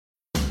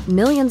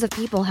Millions of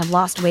people have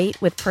lost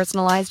weight with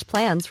personalized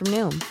plans from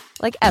Noom.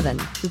 Like Evan,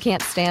 who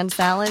can't stand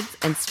salads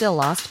and still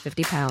lost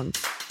 50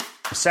 pounds.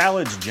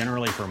 Salads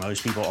generally for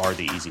most people are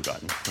the easy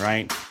button,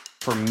 right?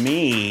 For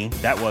me,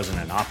 that wasn't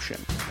an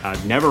option.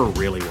 I never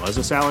really was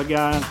a salad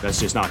guy. That's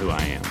just not who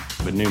I am.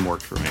 But Noom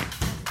worked for me.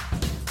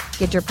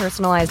 Get your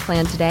personalized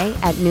plan today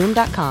at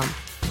Noom.com.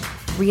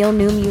 Real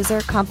Noom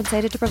user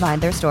compensated to provide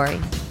their story.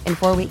 In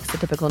 4 weeks, the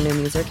typical Noom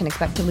user can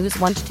expect to lose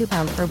 1 to 2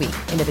 pounds per week.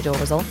 Individual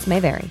results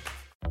may vary.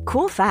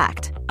 Cool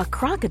fact, a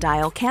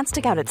crocodile can't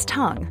stick out its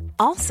tongue.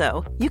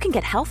 Also, you can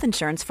get health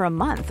insurance for a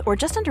month or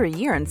just under a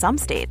year in some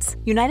states.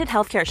 United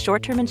Healthcare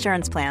short-term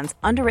insurance plans,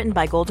 underwritten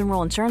by Golden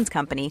Rule Insurance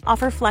Company,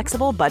 offer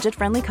flexible,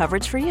 budget-friendly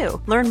coverage for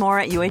you. Learn more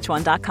at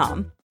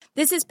uh1.com.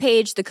 This is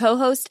Paige, the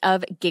co-host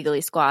of Giggly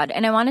Squad,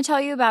 and I want to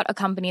tell you about a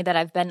company that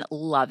I've been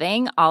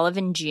loving, Olive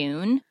 &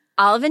 June.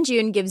 Olive &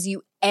 June gives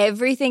you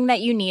everything that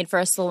you need for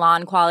a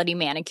salon-quality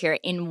manicure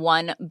in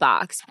one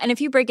box. And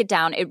if you break it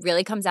down, it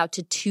really comes out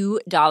to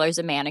 $2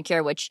 a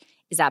manicure, which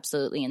is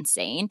absolutely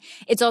insane.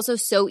 It's also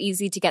so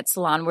easy to get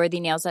salon-worthy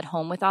nails at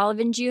home with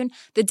Olive & June.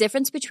 The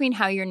difference between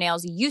how your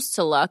nails used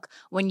to look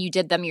when you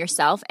did them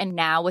yourself and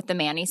now with the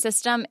Mani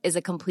system is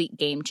a complete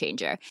game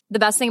changer. The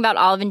best thing about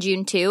Olive &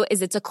 June, too,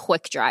 is it's a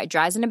quick dry.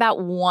 Dries in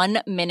about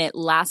 1 minute,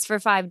 lasts for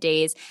 5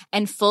 days,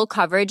 and full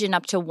coverage in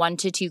up to 1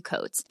 to 2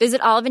 coats.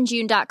 Visit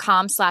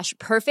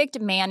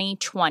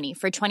oliveandjune.com/perfectmani20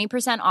 for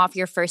 20% off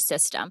your first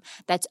system.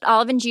 That's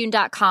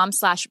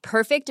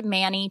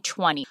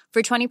oliveandjune.com/perfectmani20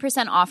 for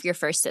 20% off your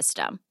first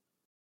system.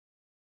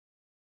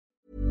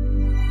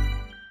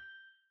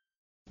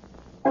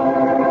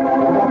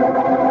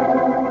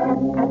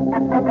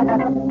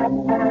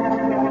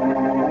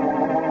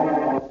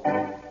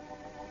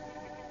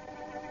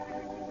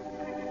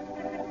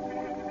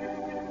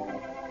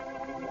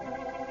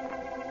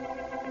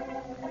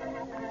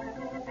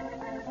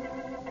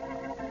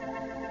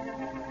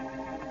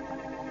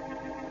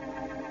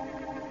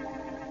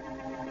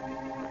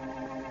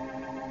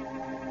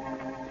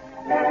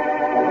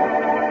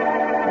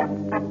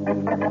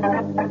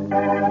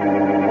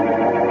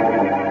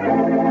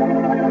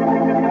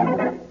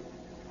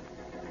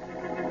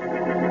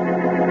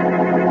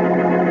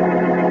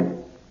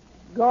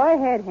 Go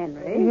ahead,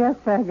 Henry. Yes,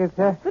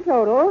 Agatha. The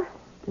total.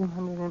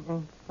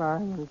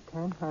 285 and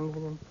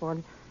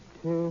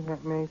 142.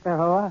 That makes...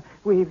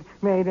 we've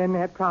made a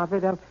net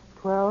profit of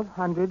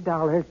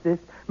 $1,200 this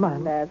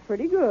month. That's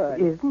pretty good.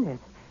 Isn't it?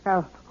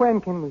 Now,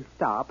 when can we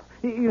stop?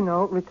 You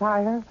know,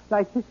 retire,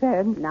 like you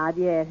said. Not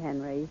yet,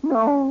 Henry.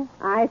 No.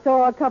 I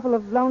saw a couple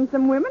of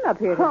lonesome women up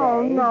here today.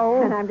 Oh,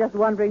 no. And I'm just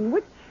wondering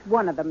which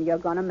one of them you're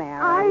going to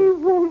marry. I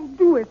won't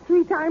do it.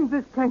 3 times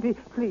is plenty.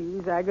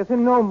 Please, Agatha,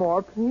 no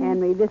more, please.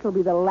 Henry, this will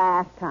be the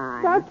last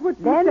time. That's what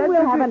you Then said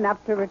we'll to have me.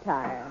 enough to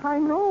retire. I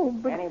know,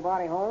 but...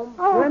 Anybody home?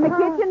 Oh, We're in the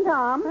Tom. kitchen,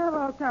 Tom.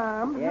 Hello,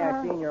 Tom. Yeah,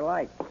 I seen your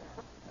light.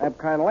 Up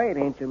kind of late,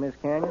 ain't you, Miss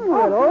Canyon? A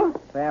little.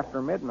 It's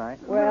after midnight.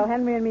 Well,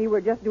 Henry and me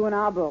were just doing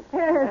our book.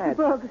 Yes,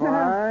 books.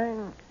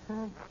 Fine.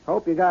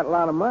 Hope you got a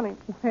lot of money.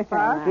 See,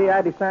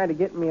 I decided to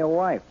get me a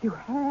wife. You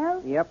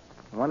have? Yep,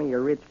 one of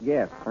your rich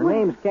guests. Her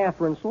name's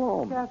Catherine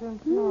Sloan.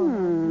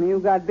 You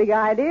got big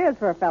ideas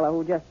for a fellow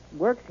who just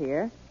works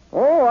here.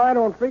 Oh, I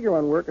don't figure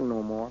on working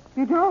no more.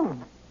 You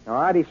don't? No,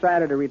 I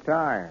decided to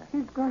retire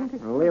He's going to...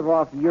 and live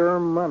off your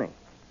money.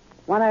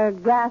 Want a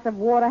glass of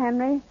water,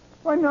 Henry?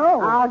 Oh, no.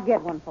 I'll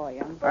get one for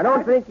you. I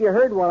don't think you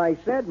heard what I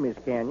said, Miss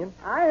Canyon.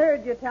 I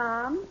heard you,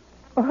 Tom.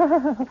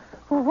 Well,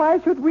 why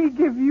should we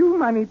give you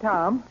money,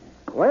 Tom?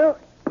 Well,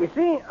 you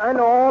see, I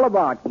know all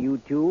about you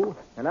two,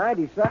 and I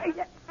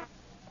decided...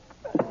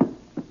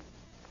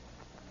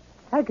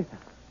 Agatha,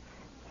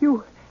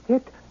 you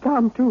hit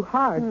Tom too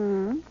hard.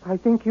 I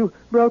think you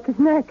broke his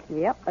neck.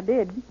 Yep, I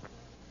did.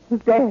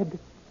 He's dead.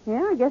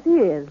 Yeah, I guess he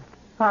is.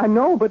 I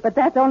know, but... But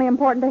that's only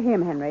important to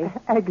him, Henry.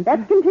 Agatha...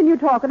 Let's continue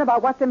talking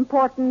about what's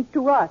important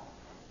to us.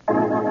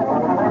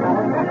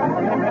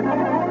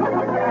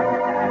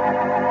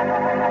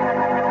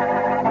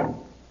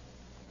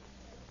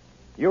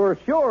 You're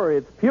sure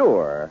it's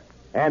pure,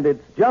 and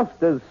it's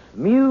just as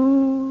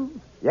smooth?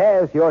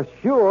 Yes, you're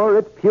sure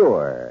it's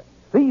pure.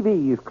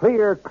 CV's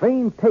clear,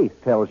 clean taste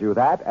tells you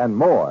that and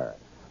more.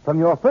 From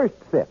your first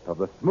sip of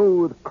the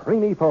smooth,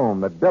 creamy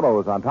foam that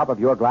billows on top of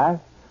your glass,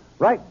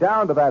 right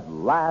down to that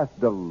last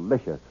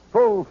delicious,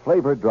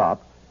 full-flavored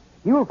drop,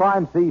 you'll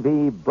find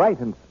CV bright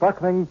and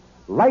sparkling,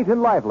 light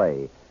and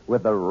lively,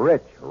 with the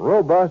rich,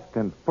 robust,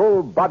 and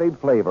full-bodied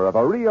flavor of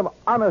a real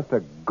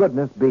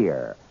honest-to-goodness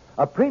beer.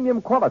 A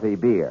premium quality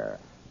beer.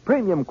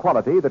 Premium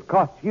quality that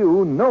costs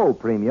you no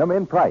premium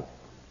in price.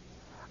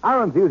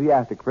 Our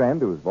enthusiastic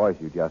friend, whose voice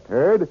you just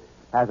heard,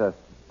 has a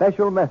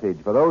special message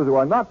for those who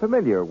are not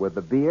familiar with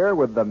the beer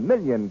with the $1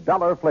 million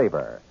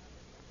flavor.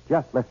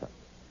 Just listen.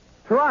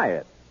 Try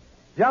it.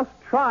 Just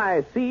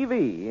try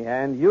CV,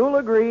 and you'll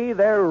agree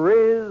there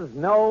is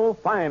no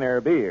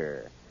finer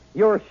beer.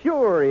 You're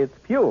sure it's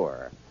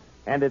pure,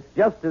 and it's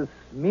just as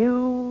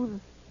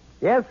smooth.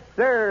 Yes,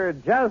 sir,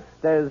 just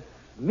as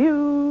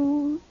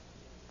smooth.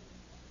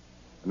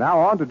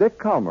 Now on to Dick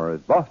Calmer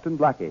as Boston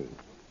Blackie.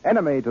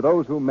 Enemy to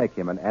those who make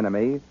him an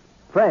enemy.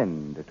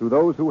 Friend to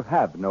those who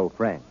have no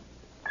friend.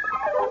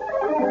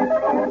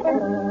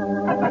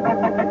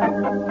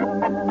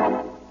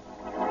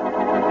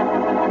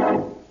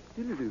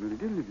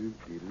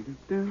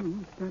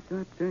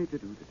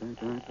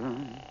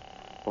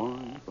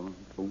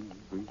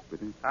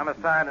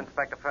 Homicide,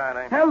 Inspector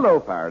Faraday. Hello,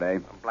 Faraday.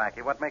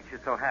 Blackie, what makes you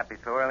so happy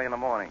so early in the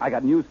morning? I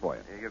got news for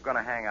you. You're going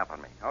to hang up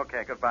on me.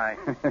 Okay, goodbye.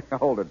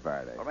 Hold it,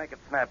 Faraday. Well, make it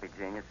snappy,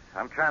 genius.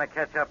 I'm trying to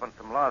catch up on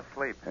some lost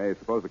sleep. Hey,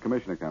 suppose the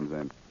commissioner comes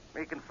in.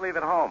 We can sleep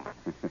at home.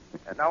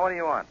 Now, what do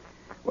you want?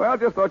 Well,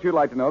 just thought you'd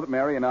like to know that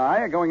Mary and I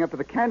are going up to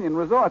the Canyon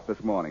Resort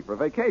this morning for a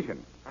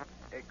vacation.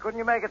 Couldn't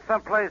you make it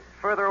someplace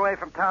further away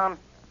from town?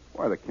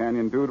 Why, the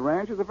Canyon Dude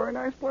Ranch is a very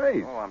nice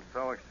place. Oh, I'm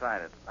so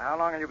excited. How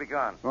long will you be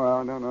gone? Well,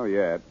 I don't know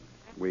yet.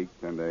 Week,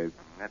 10 days.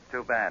 That's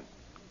too bad.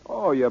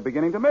 Oh, you're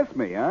beginning to miss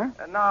me, huh?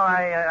 No,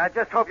 I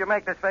just hope you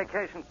make this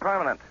vacation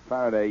permanent.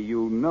 Faraday,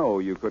 you know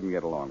you couldn't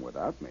get along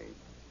without me.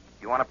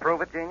 You want to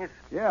prove it, genius?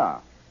 Yeah.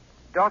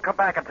 Don't come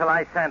back until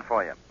I send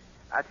for you.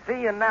 I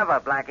see you never,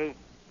 Blackie.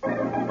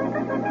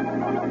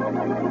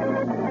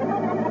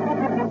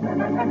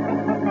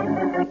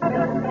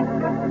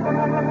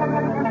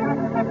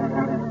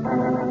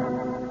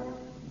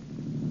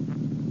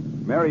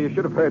 Mary, you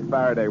should have heard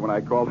Faraday when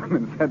I called him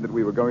and said that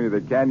we were going to the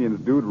Canyon's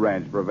Dude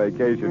Ranch for a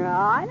vacation.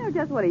 I know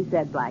just what he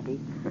said, Blackie.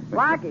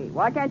 Blackie,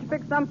 why can't you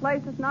pick some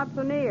place that's not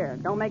so near?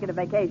 Don't make it a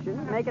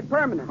vacation. Make it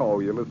permanent. Oh,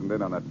 you listened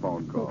in on that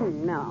phone call.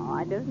 No,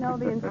 I just know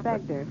the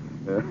inspector.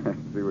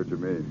 See what you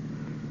mean.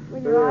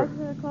 Will your eyes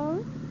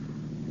closed?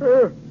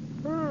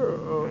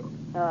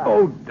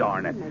 Oh,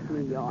 darn it. Make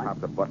me yawn.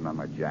 Pop the button on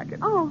my jacket.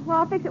 Oh, well,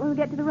 I'll fix it when we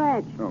get to the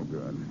ranch. Oh,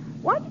 good.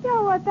 Why'd you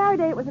tell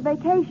Faraday it was a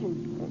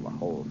vacation? Well, the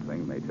whole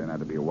thing may turn out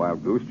to be a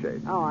wild goose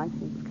chase. Oh, I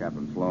see.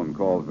 Captain Sloan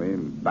calls me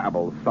and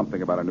babbles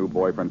something about a new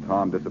boyfriend,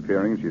 Tom,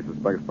 disappearing. She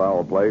suspects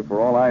foul play. For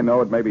all I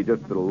know, it may be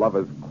just a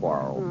lover's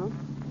quarrel.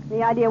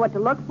 Any idea what to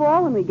look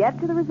for when we get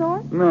to the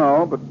resort?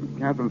 No, but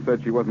Catherine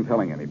said she wasn't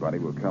telling anybody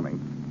we're coming.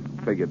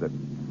 Figured that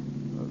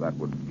that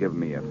would give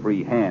me a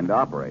free hand to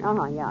operate. Yeah,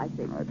 I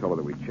see. I told her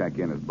that we'd check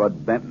in as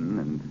Bud Benton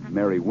and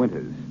Mary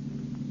Winters.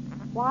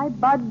 Why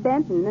Bud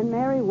Benton and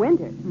Mary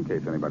Winters? In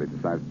case anybody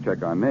decides to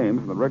check our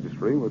names in the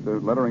registry with the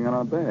lettering on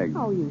our bags.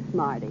 Oh, you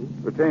smarty.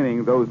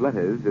 Retaining those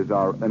letters is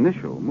our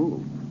initial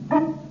move.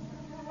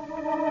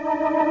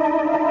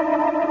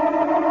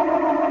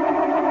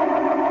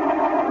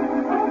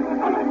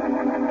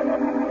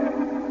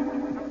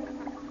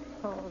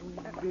 Oh,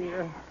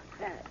 dear.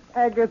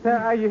 Agatha,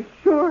 are you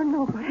sure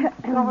nobody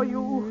saw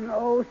you?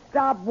 Oh,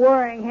 stop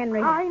worrying,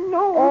 Henry. I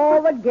know.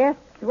 All the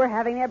guests were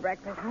having their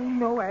breakfast. I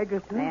know,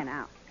 Agatha. There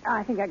now.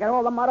 I think I got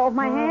all the mud off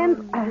my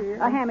hands.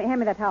 Hand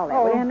me that towel there,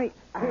 will you, Henry?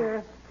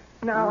 Here.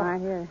 Now,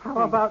 here.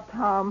 How about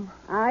Tom?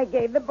 I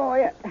gave the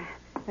boy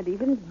a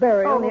decent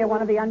burial near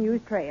one of the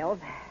unused trails.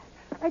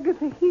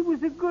 Agatha, he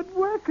was a good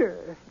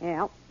worker.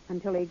 Yeah,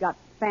 until he got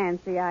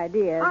fancy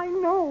ideas. I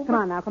know. Come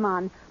on now, come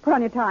on. Put on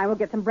your tie. We'll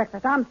get some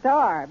breakfast. I'm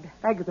starved.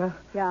 Agatha.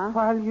 Yeah?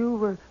 While you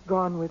were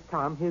gone with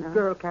Tom, his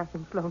girl,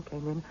 Catherine Sloan,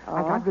 came in.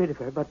 I got rid of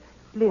her, but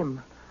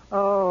Slim.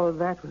 Oh,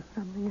 that was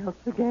something else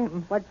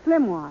again. What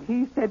Slim want?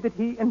 He said that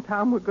he and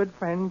Tom were good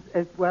friends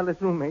as well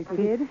as roommates. He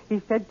did? He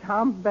said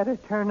Tom better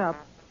turn up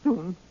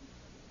soon.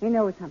 He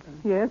knows something.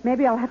 Yes?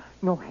 Maybe I'll have...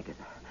 No, Agatha.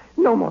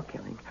 No more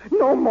killing.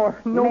 No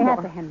more. No we may more.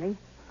 have to, Henry,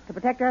 to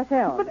protect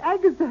ourselves. But,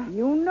 Agatha...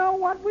 You know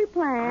what we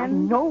planned.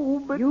 I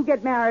know, but... You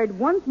get married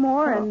once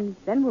more, and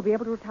then we'll be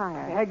able to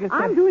retire. Agatha...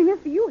 I'm doing this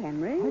for you,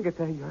 Henry.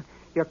 Agatha,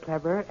 you're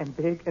clever and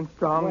big and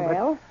strong,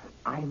 well,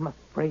 but I'm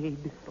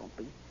afraid. Don't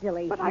be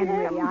silly, But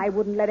Henry. I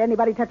wouldn't let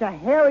anybody touch a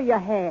hair of your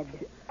head.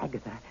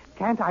 Agatha,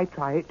 can't I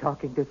try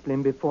talking to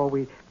Slim before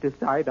we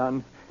decide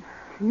on,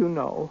 you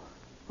know?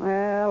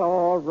 Well,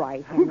 all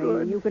right, Henry.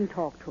 Good. You can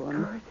talk to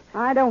him. Good.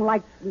 I don't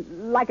like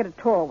it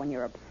at all when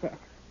you're upset.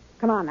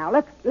 Come on now,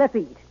 let's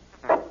eat.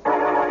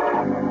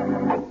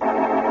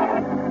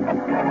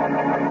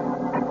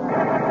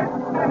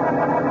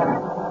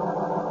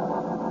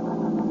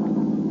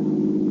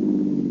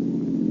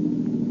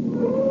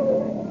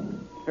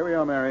 Here we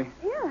are, Mary.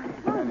 Yeah.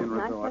 Canyon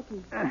Resort.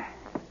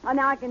 Oh,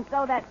 now I can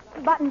sew that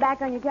button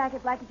back on your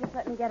jacket, Blackie. Just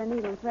let me get a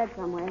needle and thread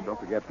somewhere. Don't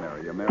forget,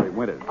 Mary, you're Mary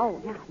Winters.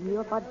 Oh, yeah,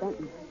 you're Bud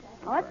Benton.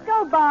 Let's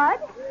go, Bud.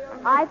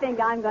 I think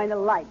I'm going to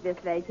like this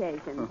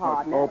vacation, Let's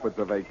partner. hope it's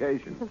a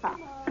vacation.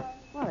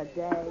 What a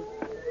day.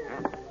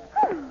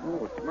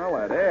 Oh, smell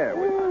that air.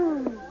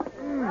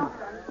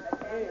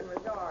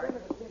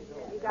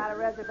 You got a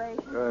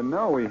reservation?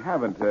 No, we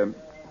haven't.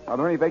 Are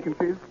there any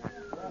vacancies?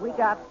 We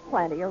got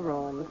plenty of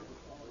rooms.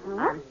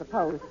 I'm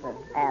supposed to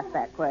ask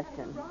that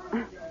question.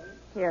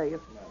 Here, you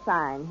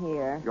sign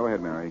here. Go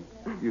ahead, Mary.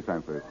 You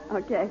sign first.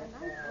 Okay.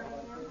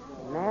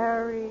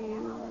 Mary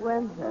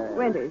Winters.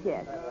 Winters,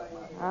 yes.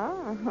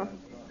 Oh.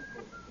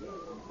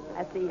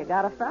 I see you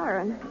got a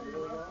siren.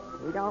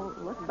 You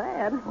don't look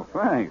bad. Well,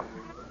 thanks.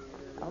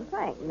 Don't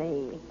thank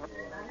me.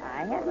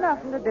 I had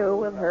nothing to do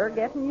with her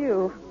getting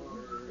you.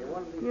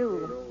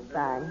 You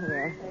sign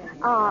here.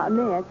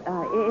 Miss,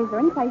 is there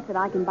any place that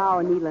I can borrow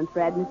a needle and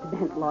thread? Mr.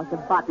 Bent lost a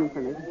button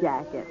from his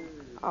jacket.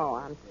 Oh,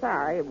 I'm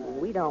sorry.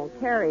 We don't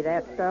carry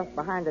that stuff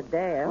behind the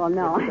desk. Well,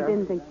 no, I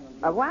didn't think...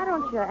 why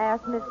don't you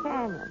ask Miss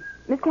Canyon?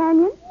 Miss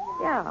Canyon?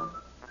 Yeah,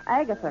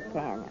 Agatha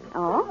Canyon.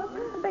 Oh?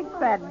 The big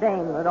fat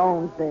dame that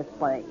owns this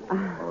place.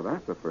 Oh,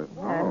 that's the first.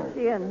 Oh.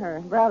 She and her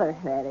brother,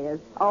 that is.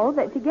 Oh,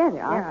 they're together.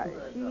 Yeah,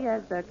 she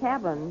has a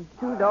cabin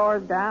 2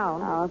 doors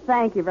down. Oh,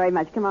 thank you very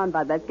much. Come on,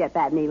 Bud. Let's get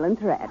that needle and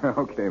thread.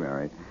 Okay,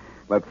 Mary.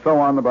 Let's sew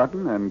on the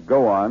button and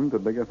go on to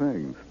bigger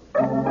things.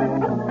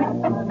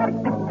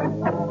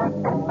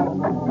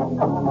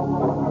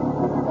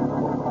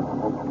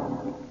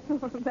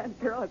 That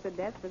girl at the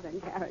desk was in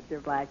character,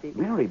 Blackie.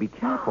 Mary, be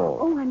careful.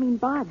 Oh, I mean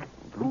Bud.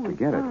 Don't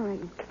forget sorry.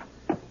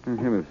 it.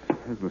 Here's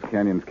Miss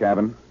Canyon's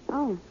cabin.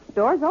 Oh,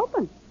 door's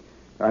open.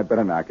 I'd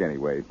better knock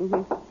anyway.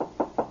 Mm-hmm.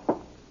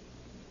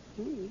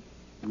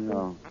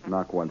 No,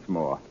 knock once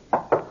more.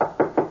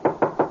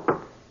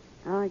 Oh,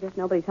 I guess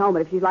nobody's home,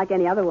 but if she's like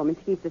any other woman,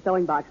 she keeps the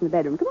sewing box in the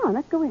bedroom. Come on,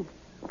 let's go in.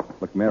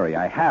 Look, Mary,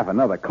 I have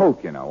another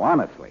coat, you know,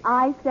 honestly.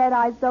 I said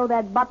I'd sew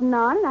that button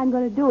on, and I'm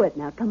going to do it.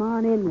 Now, come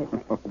on in with me.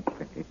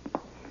 Okay.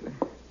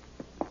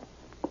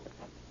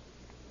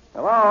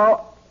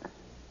 Hello?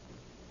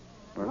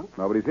 Well,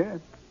 nobody's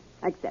here.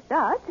 Except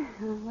us.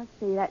 Let's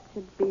see, that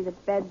should be the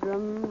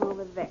bedroom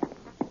over there.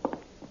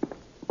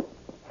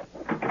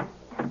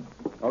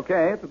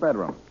 Okay, it's a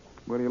bedroom.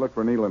 Where do you look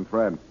for needle and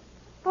thread?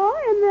 Oh,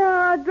 in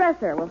the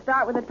dresser. We'll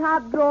start with the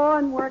top drawer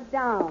and work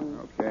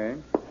down. Okay.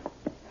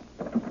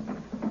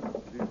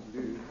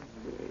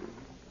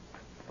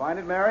 Find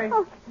it, Mary?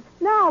 Oh,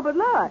 no, but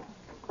look.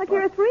 Look,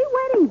 here are 3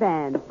 wedding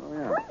bands. Oh,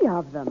 yeah. 3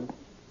 of them.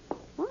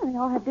 Well, they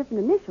all have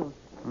different initials.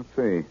 Let's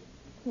see.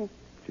 Yes.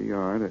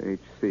 GR to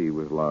HC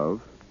with love.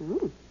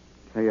 Mm.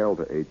 KL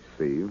to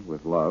HC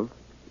with love.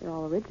 They're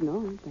all original,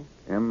 aren't they?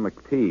 M.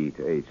 McP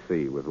to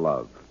HC with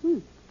love. Hmm.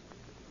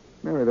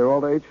 Mary, they're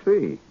all to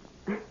HC.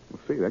 Well,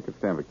 see, that could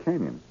stand for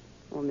Canyon.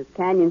 Well, Miss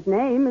Canyon's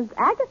name is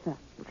Agatha.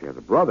 Well, she has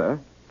a brother.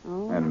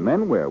 Oh. And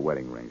men wear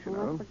wedding rings, you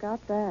Oh, know. I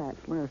forgot that.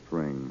 This last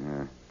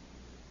ring,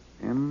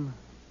 M.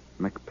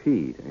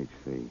 McP to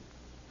HC.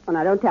 Well,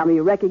 now, don't tell me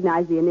you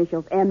recognize the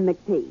initials M.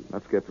 McP.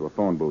 Let's get to a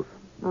phone booth.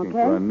 Looking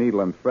Okay. for a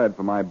needle and thread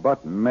for my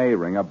button may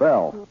ring a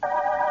bell.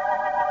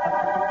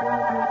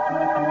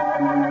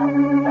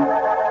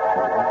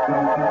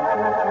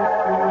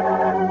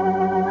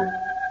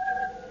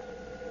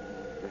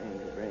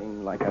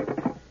 Ring like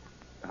a...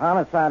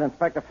 Homicide,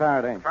 Inspector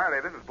Faraday.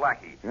 Faraday, this is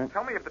Blackie. Yeah?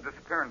 Tell me if the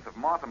disappearance of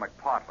Martha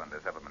McPartland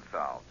has ever been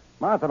solved.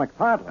 Martha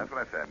McPartland. That's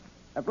what I said.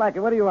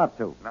 Blackie, what are you up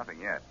to?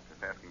 Nothing yet.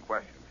 Just asking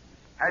questions.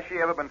 Has she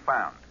ever been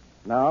found?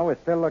 No, we're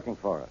still looking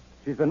for her.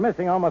 She's been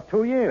missing almost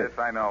 2 years. Yes,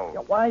 I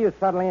know. Why are you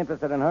suddenly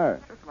interested in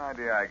her? Just an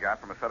idea I got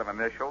from a set of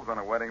initials on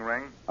a wedding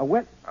ring. A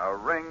what? A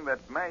ring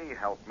that may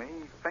help me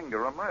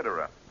finger a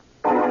murderer.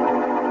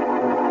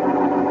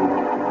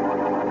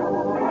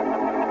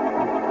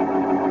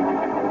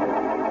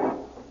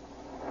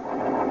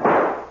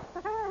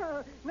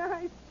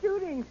 Nice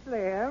shooting,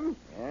 Slim.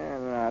 Yeah,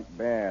 not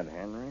bad,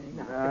 Henry.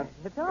 Not.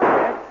 It's all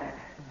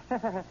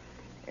right.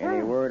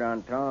 Any word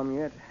on Tom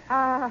yet?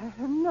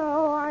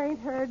 No, I ain't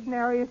heard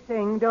nary a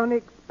thing. Don't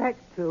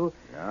expect to.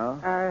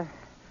 No?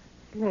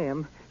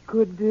 Slim,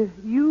 could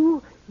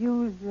you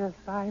use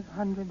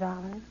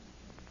 $500?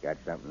 Got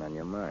something on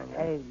your mind,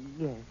 huh?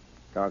 Yes.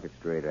 Talk it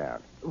straight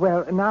out.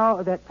 Well,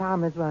 now that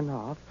Tom has run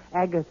off,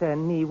 Agatha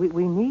and me,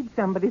 we need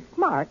somebody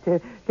smart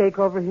to take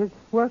over his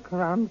work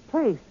around the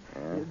place.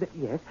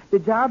 Yes, the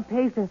job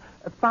pays a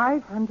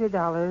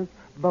 $500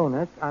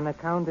 bonus on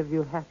account of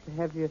you'll have to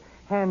have your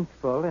hands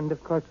full, and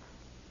of course,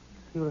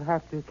 you'll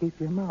have to keep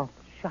your mouth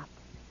shut.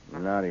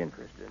 Not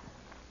interested.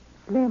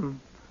 Slim,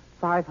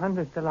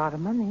 $500's a lot of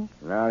money.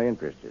 Not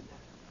interested.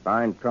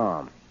 Find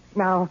Tom.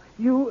 Now,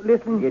 you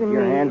listen Get to me.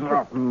 your hands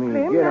off me.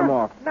 Slim, Get now, him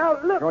off.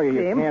 Now, look, Show you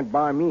Slim. you can't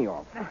buy me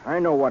off. I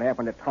know what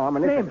happened to Tom,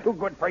 and this Slim. is too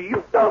good for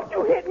you. Don't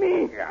you hit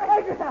me!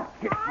 Agatha!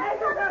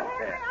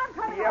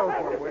 Yell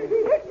for If he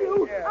hit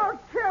you, I'll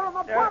tear him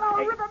apart. I'll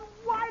hey, rip him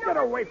wide Get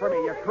open. away from me,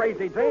 you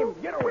crazy dame.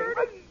 Get away.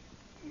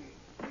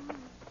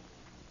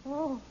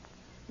 Oh,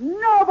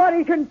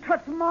 Nobody can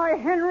touch my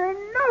Henry.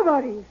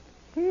 Nobody.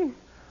 he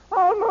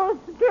almost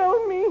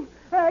killed me,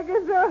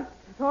 Agatha.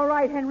 It's all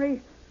right,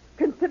 Henry,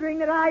 considering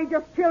that I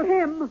just killed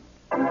him.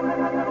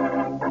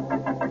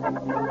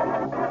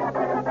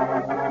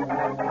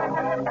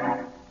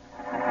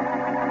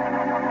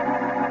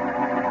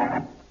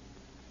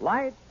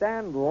 Light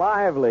and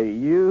lively,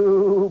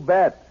 you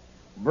bet.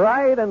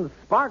 Bright and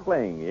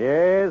sparkling,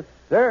 yes,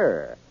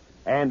 sir.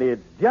 And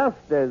it's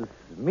just as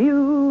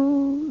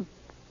smooth.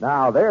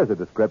 Now, there's a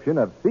description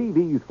of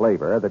CV's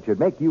flavor that should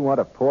make you want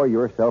to pour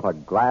yourself a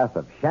glass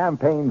of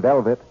champagne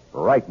velvet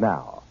right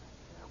now.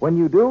 When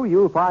you do,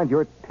 you'll find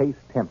your taste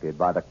tempted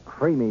by the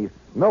creamy,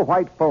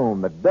 snow-white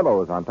foam that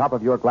billows on top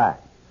of your glass.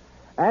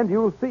 And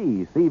you'll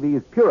see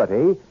CV's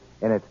purity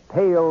in its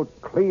pale,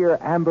 clear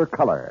amber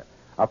color,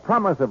 a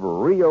promise of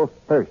real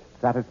thirst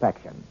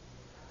satisfaction.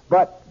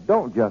 But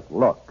don't just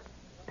look.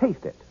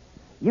 Taste it.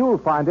 You'll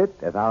find it,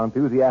 as our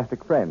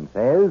enthusiastic friend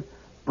says,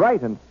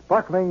 bright and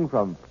sparkling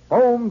from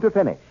foam to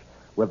finish,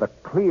 with a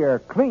clear,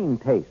 clean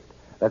taste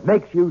that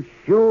makes you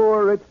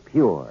sure it's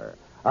pure.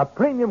 A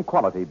premium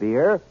quality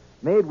beer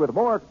made with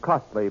more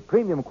costly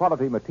premium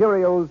quality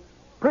materials,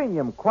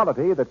 premium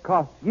quality that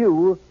costs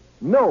you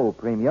no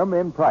premium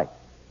in price.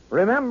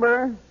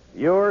 Remember,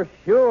 you're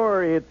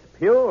sure it's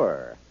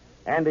pure,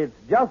 and it's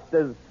just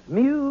as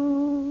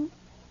smooth.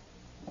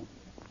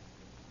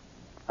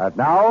 And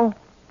now,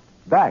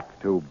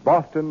 back to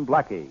Boston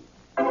Blackie.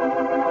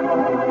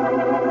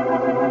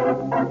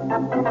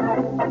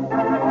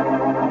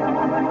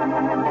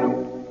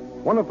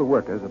 One of the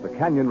workers at the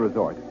Canyon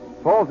Resort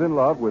falls in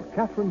love with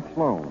Catherine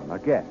Sloan, a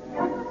guest.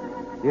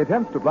 He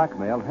attempts to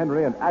blackmail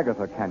Henry and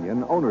Agatha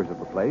Canyon, owners of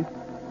the place,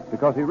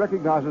 because he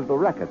recognizes the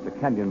racket the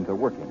Canyons are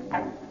working.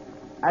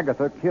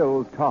 Agatha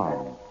kills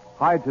Tom,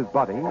 hides his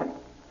body,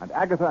 and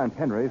Agatha and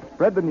Henry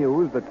spread the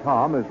news that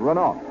Tom has run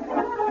off.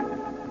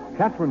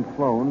 Catherine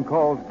Sloan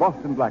calls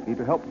Boston Blackie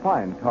to help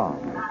find Tom.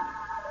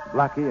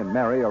 Blackie and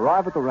Mary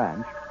arrive at the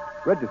ranch,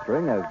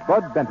 registering as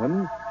Bud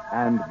Benton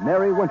and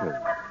Mary Winters.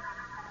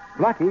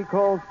 Blackie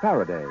calls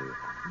Faraday,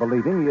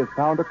 believing he has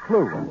found a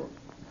clue.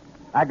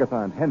 Agatha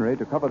and Henry,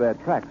 to cover their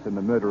tracks in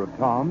the murder of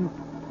Tom,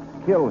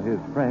 kill his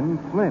friend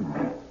Slim.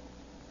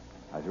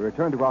 As we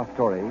return to our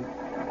story,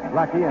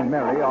 Blackie and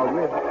Mary are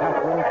with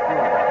Catherine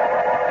Sloan.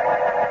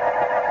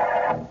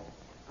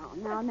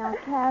 Oh, now,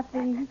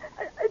 Kathy.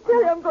 I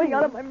tell you, I'm going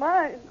out of my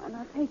mind. Oh,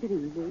 now, take it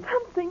easy.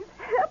 Something's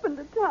happened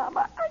to Tom.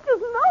 I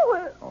just know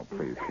it. Oh,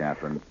 please,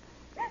 Catherine.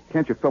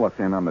 Can't you fill us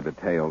in on the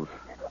details?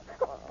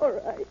 All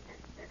right.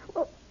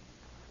 Well,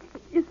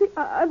 you see,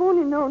 I've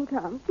only known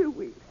Tom 2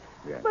 weeks.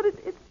 Yes. But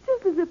it's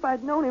just as if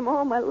I'd known him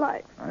all my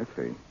life. I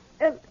see.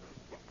 And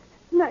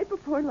night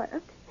before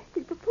last,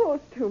 he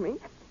proposed to me.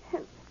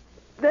 And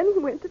then he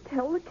went to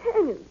tell the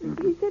Canyons.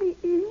 Mm-hmm. He said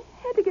he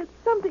had to get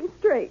something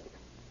straight.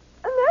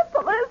 And that's the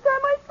last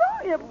time I saw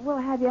him. Well,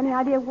 have you any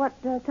idea what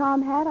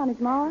Tom had on his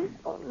mind?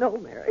 Oh, no,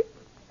 Mary.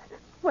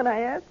 When I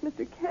asked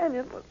Mr.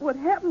 Canyon what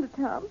happened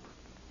to Tom,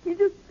 he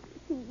just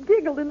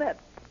giggled in that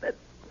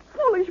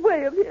foolish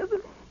way of his.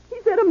 And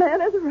he said a man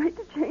has a right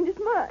to change his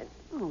mind.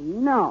 Oh,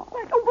 no.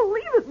 I don't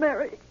believe it,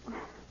 Mary.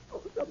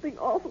 Oh, something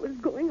awful is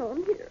going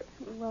on here.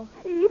 Well,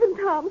 even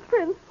Tom's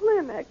friend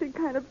Slim acted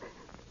kind of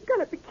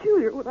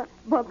peculiar when I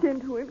bumped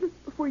into him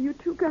just before you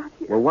two got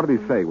here. Well, what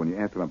did he say when you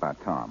asked him about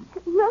Tom?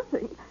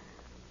 Nothing.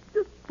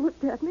 Just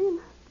looked at me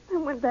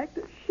and went back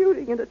to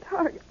shooting at a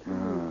target.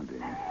 Oh,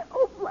 dear.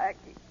 Oh, Blackie,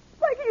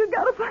 you've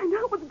got to find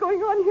out what's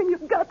going on here, and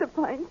you've got to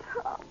find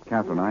Tom.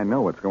 Catherine, I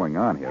know what's going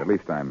on here. At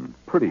least I'm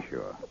pretty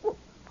sure. Well,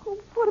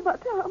 what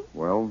about Tom?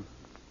 Well,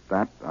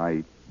 that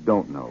I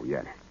don't know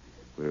yet.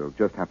 We'll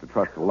just have to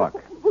trust to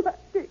luck.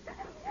 Blackie,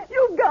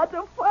 you've got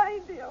to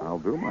find him. I'll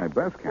do my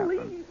best,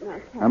 Catherine. Please.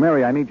 Now,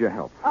 Mary, I need your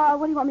help.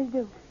 What do you want me to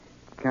do?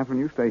 Catherine,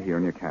 you stay here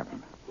in your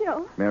cabin.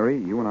 Yeah. Mary,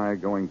 you and I are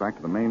going back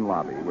to the main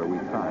lobby where we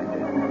signed.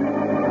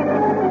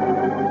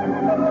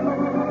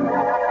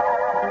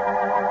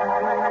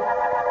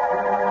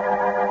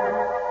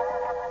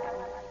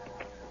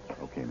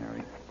 Okay,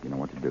 Mary. You know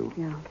what to do.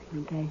 Yeah,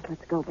 okay.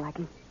 Let's go,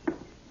 Blackie.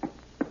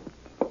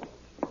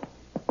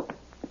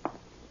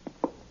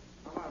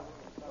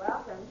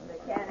 Welcome to the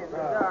Canyon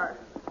Resort.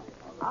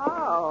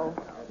 Oh,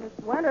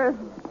 Miss Winters,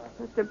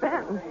 Mr.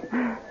 Benton.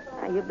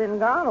 Now, you've been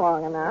gone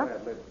long enough.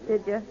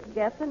 Did you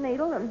get the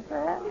needle and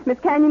thread? Miss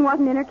Canyon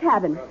wasn't in her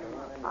cabin.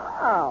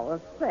 Oh,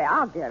 well, say,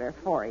 I'll get her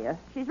for you.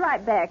 She's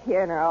right back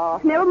here in her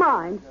office. Never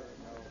mind.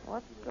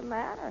 What's the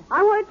matter?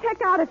 I want to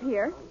check out of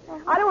here.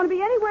 I don't want to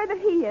be anywhere that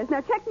he is.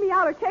 Now, check me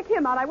out or check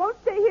him out. I won't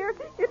stay here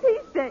if he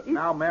stays.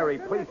 Now, Mary,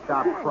 please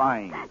stop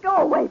crying. Go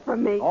away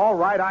from me. All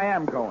right, I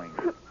am going.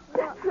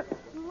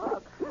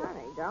 Look,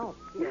 honey, don't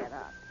get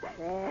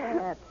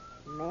upset.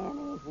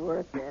 Manny's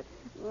worth it.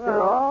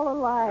 They're all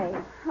alike.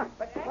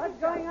 What's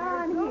going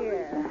on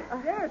here?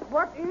 Yes,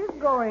 what is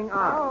going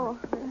on? Oh,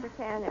 Mr.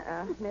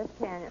 Canyon, Miss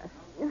Canyon.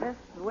 Miss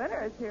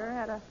Winters here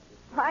had a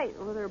fight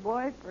with her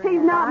boyfriend.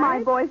 He's not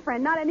my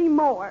boyfriend, not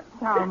anymore.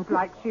 Sounds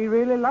like she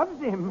really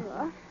loves him.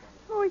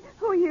 Who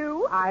are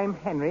you? I'm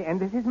Henry, and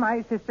this is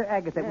my sister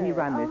Agatha. We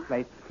run this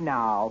place.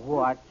 Now,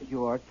 what's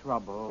your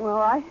trouble?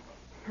 Well, I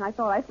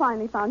thought I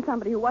finally found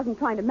somebody who wasn't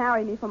trying to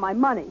marry me for my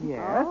money.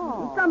 Yes?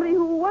 Somebody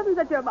who wasn't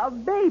such a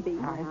baby.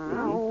 I see.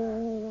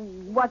 Oh,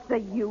 what's the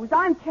use?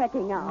 I'm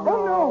checking out.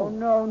 Oh,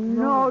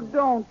 no,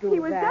 don't do that. He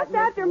was just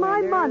after Miss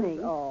my Winters. money.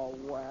 Oh,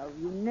 well,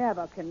 you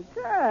never can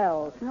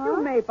tell. Huh?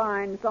 You may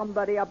find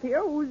somebody up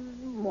here who's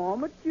more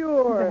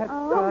mature. That's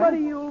Somebody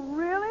you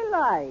really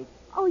like.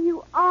 Oh,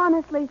 you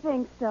honestly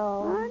think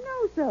so? I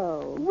know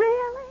so.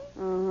 Really?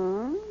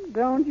 Uh-huh.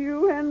 Don't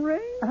you, Henry?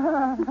 All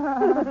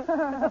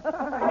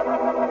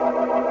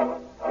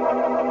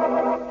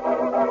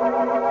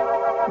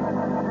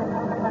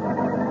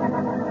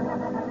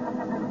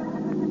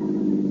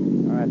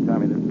right,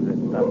 Tommy, this is it.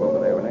 Stop over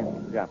there, will you?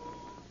 Yeah.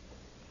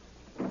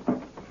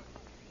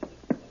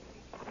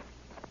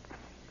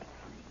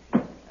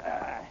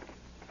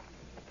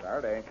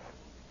 Faraday.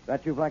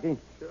 That you, Blackie?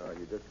 Sure,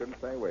 you just couldn't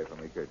stay away from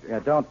me, could you? Yeah,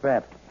 don't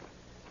bet.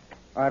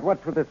 All right,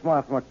 what's with this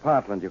Martha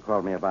McPartland you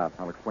called me about?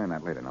 I'll explain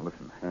that later. Now,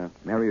 listen.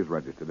 Mary is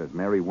registered as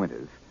Mary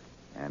Winters,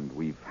 and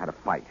we've had a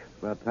fight.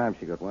 About time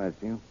she got wise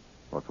to you.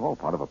 Well, it's all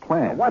part of a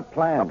plan. What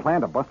plan? A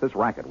plan to bust this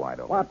racket wide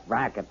open. What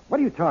racket? What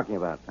are you talking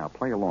about? Now,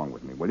 play along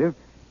with me, will you?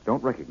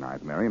 Don't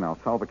recognize Mary, and I'll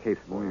solve the case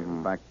for you.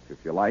 In fact, if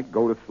you like,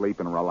 go to sleep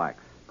and relax.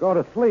 Go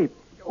to sleep?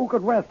 Who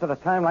could rest at a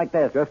time like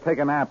this? Just take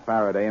a nap,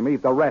 Faraday, and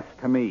leave the rest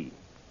to me.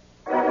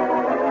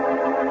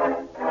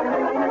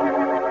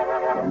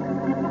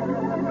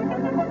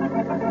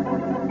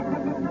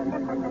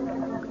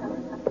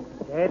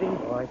 Steady,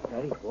 boy,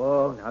 steady.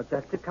 Whoa, now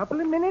just a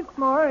couple of minutes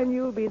more, and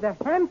you'll be the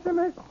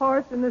handsomest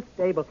horse in the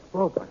stable.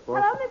 Whoa, boy,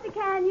 boy. Hello, Mr.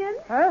 Canyon.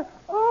 Huh?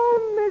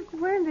 Oh, Miss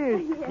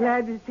Winters. Yes.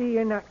 Glad to see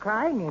you're not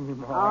crying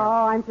anymore.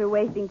 Oh, I'm through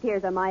wasting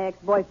tears on my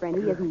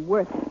ex-boyfriend. He isn't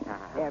worth it.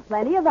 There are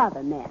plenty of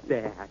other men.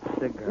 That's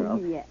the girl.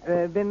 Yes.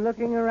 Been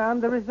looking around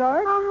the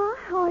resort? Uh-huh.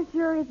 Oh,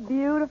 sure, it's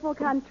beautiful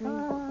country.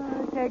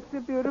 It takes a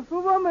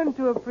beautiful woman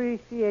to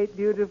appreciate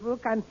beautiful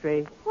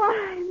country.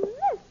 Why,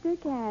 Mr.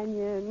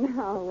 Canyon.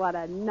 Oh, what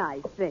a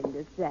nice thing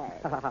to say.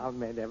 I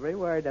meant every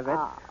word of it.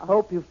 Oh.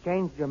 Hope you've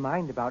changed your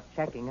mind about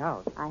checking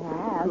out. I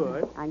have.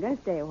 Good. I'm going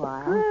to stay a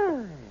while.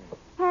 Good.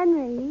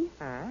 Henry,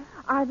 Huh?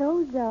 are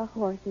those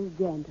horses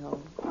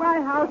gentle?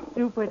 Why, how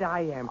stupid I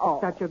am. Oh.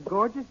 Such a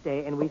gorgeous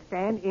day, and we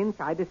stand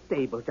inside a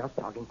stable just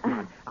talking. Come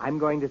on. I'm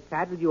going to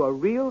saddle you a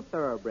real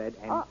thoroughbred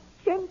and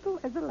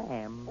gentle as a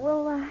lamb.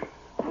 Well,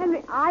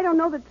 Henry, I don't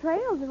know the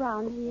trails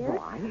around here.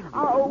 Why?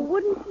 Oh,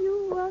 wouldn't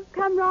you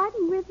come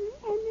riding with me,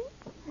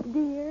 Henry?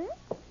 Dear?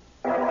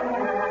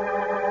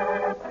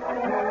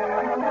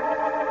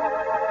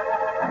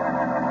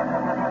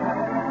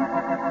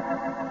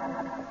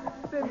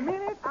 The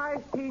minute I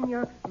seen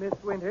you, Miss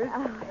Winters.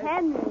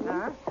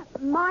 Henry,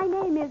 my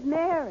name is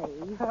Mary.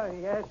 Oh,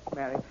 yes,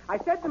 Mary. I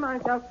said to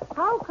myself,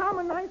 how come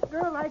a nice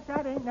girl like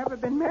that ain't never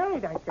been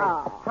married, I said.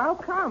 Oh. How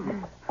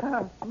come?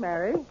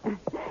 Mary?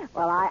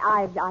 Well,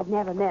 I've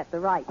never met the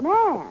right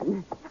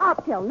man.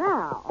 Up till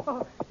now.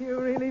 Oh, you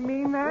really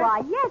mean that?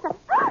 Why, yes.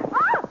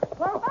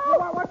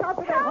 What's up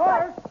with that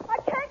horse? I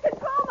can't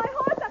control my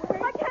horse.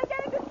 I can't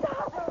get him to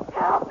stop.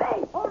 Help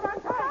me. Hold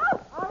on tight.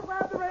 I'll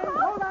grab the reins.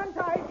 Hold on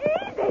tight.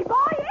 Easy,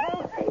 boy,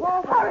 easy.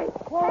 Whoa, Hurry.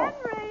 whoa.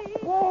 Henry.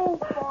 Whoa,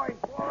 boy.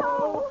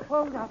 Whoa.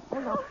 Hold up.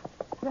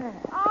 There.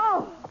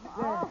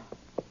 Oh.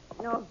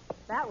 No,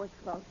 that was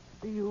close.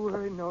 You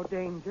were in no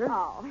danger.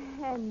 Oh,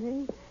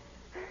 Henry,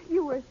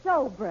 you were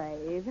so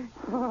brave.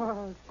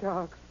 Oh,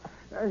 shucks.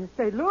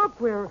 Say, look,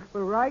 we're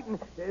right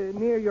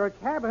near your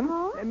cabin.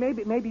 Huh?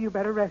 Maybe you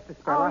better rest a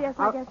spell. Oh, yes,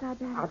 I guess I'd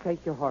better. I'll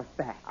take your horse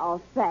back. Oh,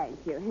 thank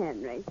you,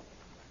 Henry.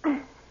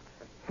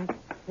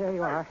 There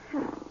you are.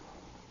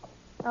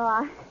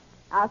 Oh,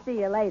 I'll see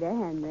you later,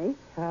 Henry.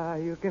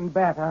 You can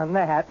bet on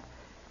that.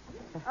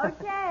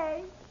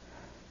 Okay.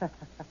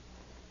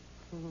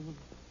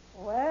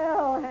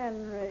 Well,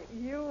 Henry,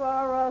 you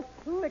are a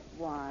slick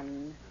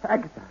one.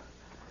 Agatha,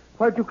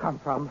 where'd you come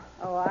from?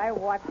 Oh, I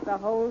watched the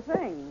whole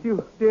thing.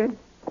 You did?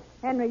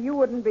 Henry, you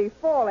wouldn't be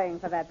falling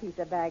for that piece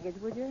of baggage,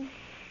 would you?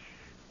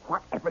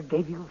 Whatever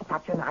gave you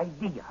such an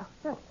idea?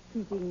 Just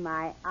keeping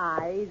my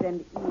eyes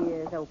and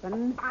ears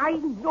open. I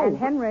know. And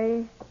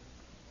Henry,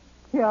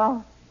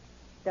 Yeah?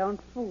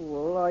 don't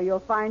fool or you'll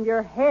find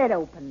your head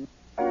open.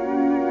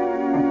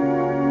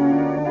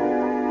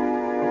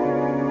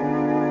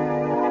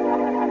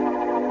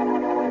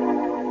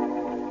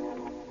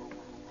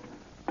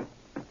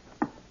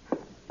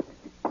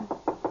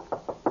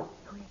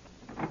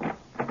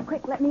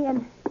 Quick, let me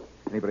in.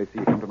 Anybody see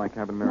you come to my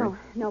cabin, Mary?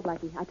 No,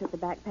 Blackie. I took the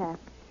back path.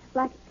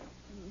 Bud,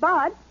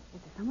 is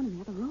there someone in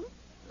the other room?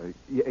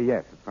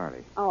 Yes, it's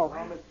Faraday. Oh.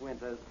 Hello, Miss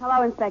Winters.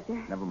 Hello, Inspector.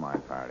 Never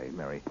mind, Faraday.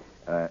 Mary,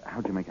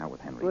 how'd you make out with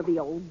Henry? Well, the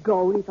old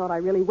goat, he thought I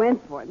really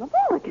went for it. Of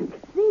all I can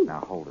see. Now,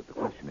 hold it. The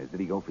question is, did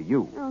he go for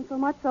you? Oh, so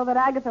much so that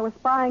Agatha was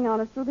spying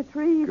on us through the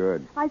trees.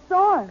 Good. I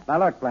saw her. Now,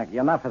 look, Blackie,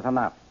 enough is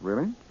enough.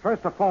 Really?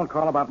 First, a phone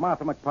call about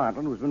Martha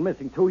McPartland, who's been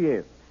missing 2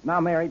 years. Now,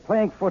 Mary,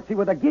 playing footsie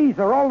with a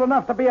geezer old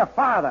enough to be a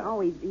father.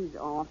 Oh, he's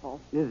awful.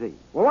 Is he?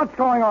 Well, what's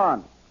going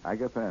on?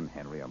 Agatha and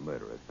Henry are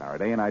murderers,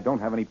 Faraday, and I don't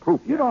have any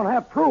proof You yet. don't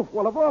have proof.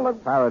 Well, of all the...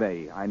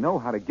 Faraday, I know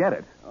how to get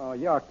it. Oh,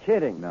 you're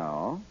kidding.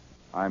 No,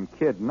 I'm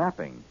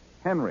kidnapping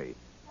Henry.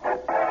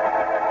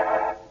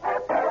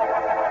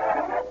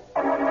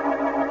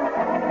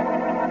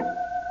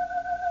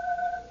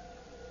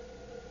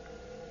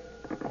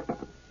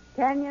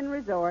 Canyon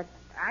Resort.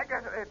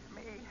 Agatha, it's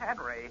me,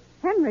 Henry.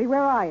 Henry,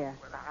 where are you?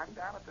 Well, I'm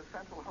down at the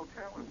Central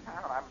Hotel in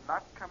town. I'm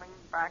not coming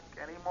back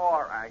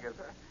anymore,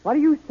 Agatha. What are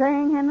you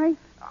saying, Henry?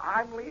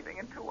 I'm leaving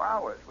in 2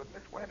 hours with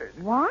Miss Winters.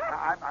 What?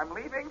 I'm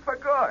leaving for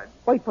good.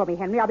 Wait for me,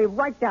 Henry. I'll be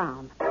right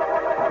down.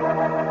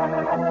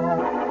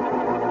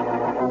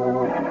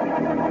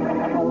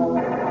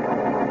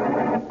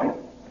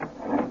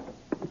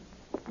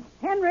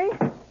 Henry?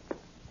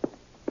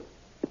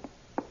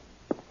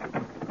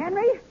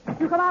 Henry,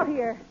 you come out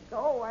here.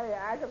 Go away,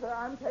 Agatha.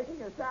 I'm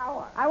taking a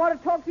shower. I want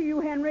to talk to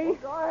you, Henry. Well,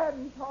 go ahead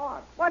and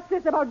talk. What's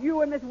this about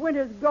you and Miss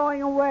Winters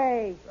going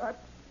away?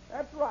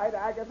 That's right,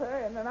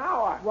 Agatha, in an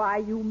hour. Why,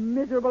 you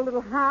miserable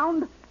little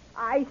hound.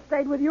 I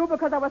stayed with you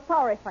because I was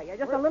sorry for you.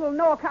 Just a little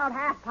no-account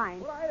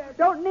half-pint.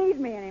 Don't need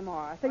me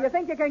anymore, so you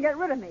think you can get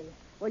rid of me.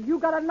 Well, you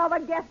got another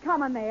guest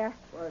coming there.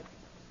 Well,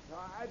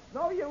 it's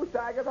no use,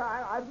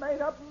 Agatha. I've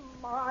made up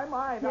my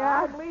mind.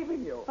 Yeah? I'm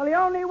leaving you. Well, the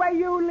only way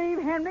you leave,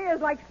 Henry,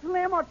 is like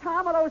Slim or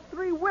Tom or those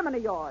 3 women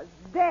of yours.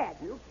 Dead.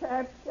 You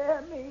can't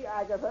scare me,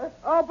 Agatha.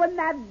 Open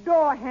that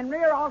door, Henry,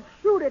 or I'll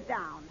shoot it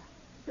down.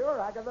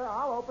 Sure, Agatha,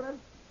 I'll open it.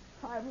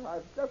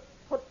 I've just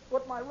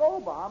put my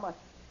robe on.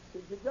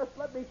 Could you just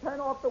let me turn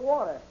off the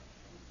water?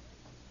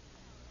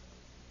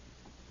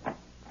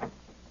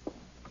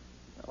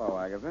 Hello,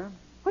 Agatha.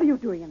 What are you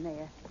doing in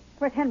there?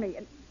 Where's Henry?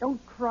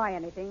 Don't cry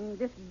anything.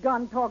 This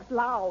gun talks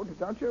loud.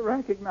 Don't you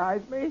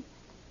recognize me?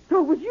 So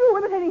it was you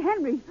imitating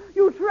Henry.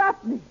 You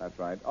trapped me. That's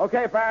right.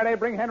 Okay, Faraday,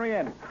 bring Henry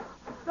in.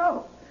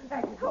 So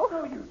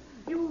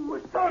you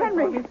were sorry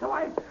Henry. for me, so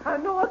I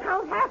no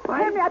account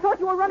half-pint. Henry, I thought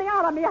you were running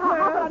out on me.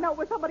 How could I know it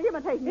was somebody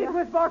imitating you? It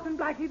was Boston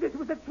Blackie. This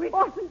was a trick.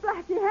 Boston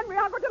Blackie, Henry,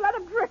 how could you let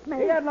him trick me?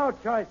 He had no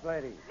choice,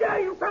 lady. Yeah,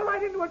 you fell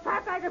right into a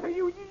trap, Agatha.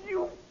 You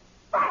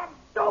fat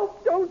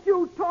dope. Don't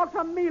you talk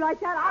to me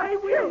like that. I'll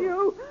kill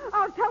you.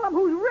 I'll tell them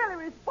who's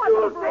really responsible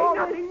You'll for say all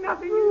nothing, this.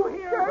 nothing, you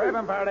hear? Grab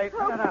him, Faraday.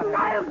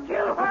 I'll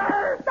kill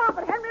her. Stop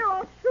it, Henry, or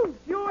I'll shoot.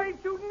 You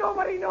ain't shooting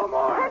nobody no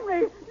more.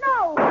 Henry,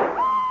 no.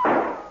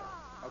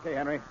 Okay,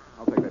 Henry,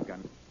 I'll take that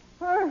gun.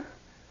 I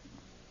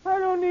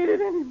don't need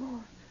it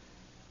anymore.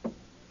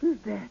 She's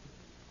dead.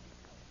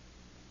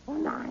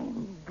 And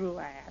I'm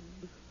glad.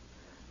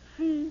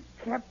 She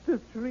kept the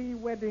 3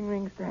 wedding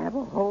rings to have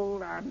a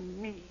hold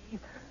on me.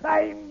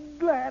 I'm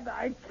glad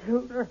I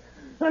killed her.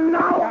 And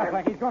now...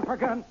 Blackie's going for a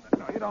gun.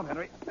 No, you don't,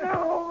 Henry.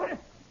 No.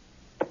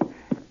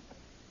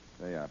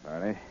 There you are,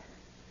 Faraday.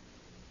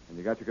 And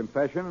you got your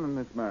confession and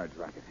this marriage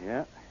racket.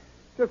 Yeah.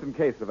 Just in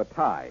case of a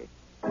tie.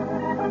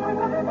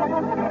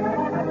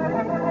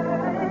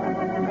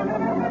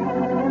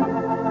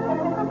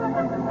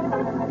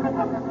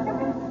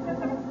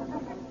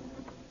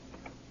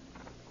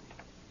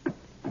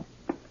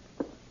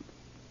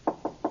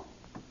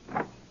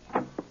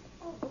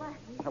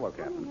 Hello,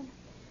 Captain.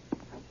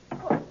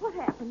 What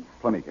happened?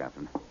 Plenty,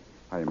 Captain.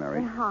 Hi,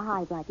 Mary.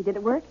 Hi, Blackie. Did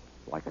it work?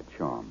 Like a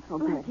charm. Oh,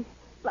 good.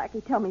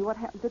 Blackie, tell me what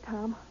happened to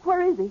Tom.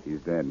 Where is he?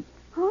 He's dead.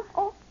 Huh?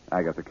 Oh,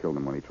 Agatha killed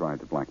him when he tried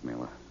to blackmail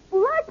her.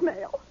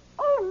 blackmail?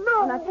 Oh,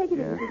 no. Now, take it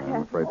Yes, easy,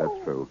 I'm afraid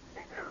that's true.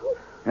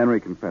 Henry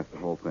confessed the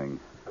whole thing.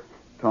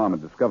 Tom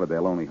had discovered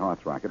their Lonely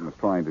Hearts racket and was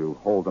trying to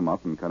hold them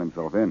up and cut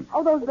himself in.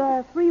 Oh,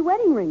 those 3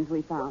 wedding rings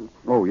we found.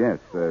 Oh, yes.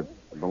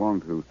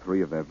 Belonged to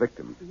 3 of their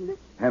victims. Mm-hmm.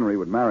 Henry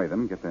would marry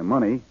them, get their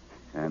money,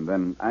 and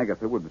then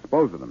Agatha would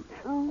dispose of them.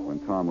 Oh. When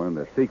Tom learned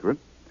their secret,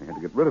 they had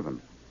to get rid of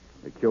him.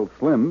 They killed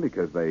Slim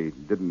because they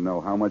didn't know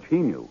how much he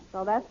knew.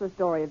 So that's the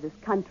story of this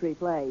country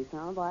place,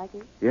 huh,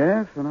 Blackie?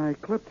 Yes, and I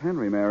clipped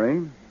Henry,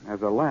 Mary,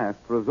 as a last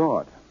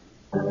resort.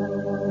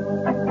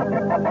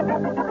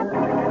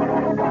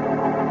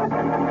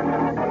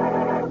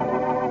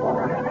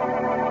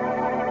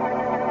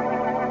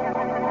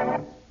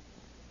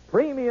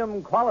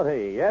 Premium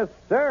quality, yes,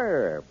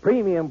 sir.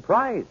 Premium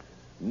price,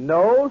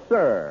 no,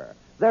 sir.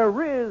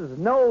 There is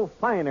no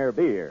finer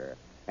beer,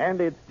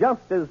 and it's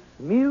just as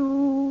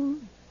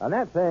smooth. And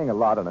that's saying a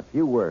lot in a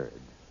few words.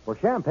 For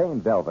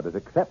Champagne Velvet is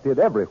accepted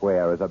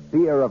everywhere as a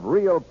beer of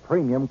real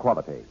premium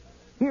quality.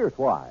 Here's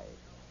why.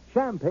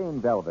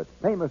 Champagne Velvet's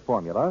famous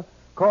formula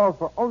calls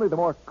for only the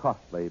more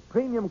costly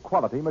premium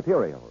quality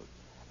materials.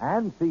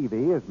 And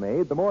CV is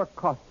made the more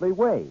costly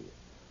way.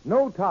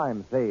 No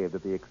time saved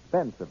at the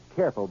expense of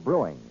careful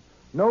brewing.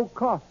 No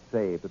cost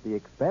saved at the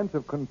expense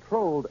of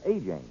controlled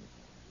aging.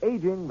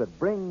 Aging that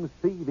brings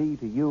CV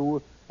to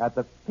you at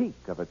the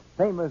peak of its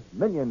famous $1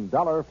 million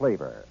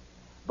flavor.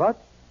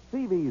 But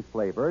CV's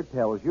flavor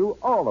tells you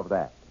all of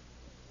that.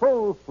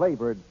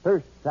 Full-flavored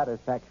thirst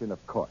satisfaction,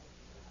 of course.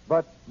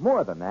 But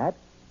more than that,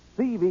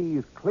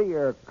 CV's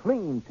clear,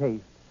 clean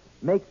taste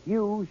makes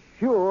you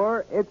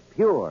sure it's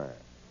pure.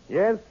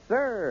 Yes,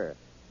 sir.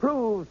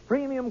 Proves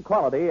premium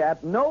quality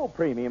at no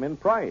premium in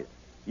price.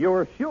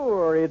 You're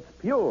sure it's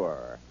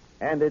pure,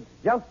 and it's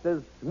just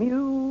as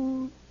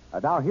smooth.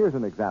 Now, here's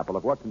an example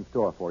of what's in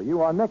store for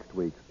you on next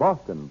week's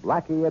Boston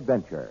Blackie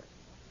Adventure.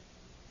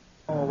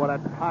 Oh, what a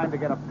time to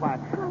get a flat.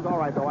 It's all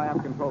right, though. I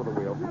have control of the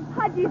wheel.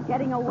 Pudgy's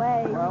getting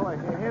away. Well,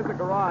 here's the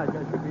garage.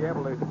 I should be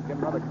able to get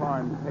another car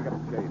and take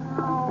up the chase.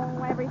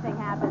 Oh, everything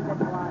happens at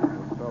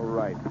once. So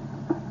right.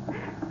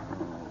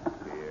 Oh,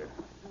 dear.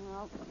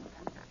 Well,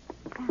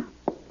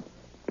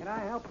 Can I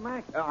help,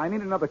 Mac? I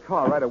need another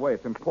car right away.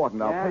 It's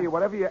important. I'll Yeah? pay you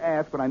whatever you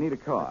ask, but I need a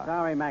car.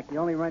 Sorry, Mac. The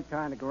only rent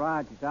car in the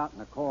garage is out in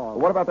the call.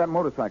 What about that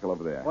motorcycle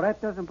over there? Well,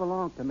 that doesn't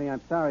belong to me. I'm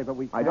sorry, but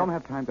we can't. I don't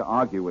have time to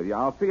argue with you.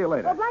 I'll see you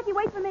later. well, Blackie,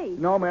 wait for me.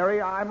 No,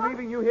 Mary, I'm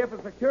leaving you here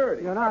for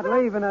security. You're not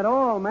leaving at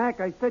all,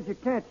 Mac. I said you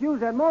can't use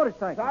that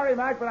motorcycle. Sorry,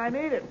 Mac, but I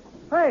need it.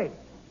 Hey,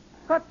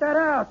 cut that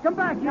out. Come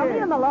back Now, here.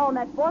 leave him alone.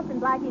 That's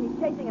Boston Blackie, and he's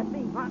chasing a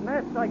thief. Not in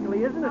that cycle,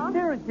 he isn't. The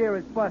steering gear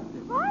is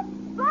busted. What?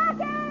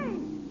 Blackie!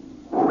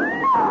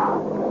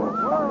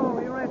 Whoa,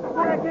 he ran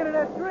back into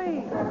that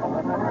tree.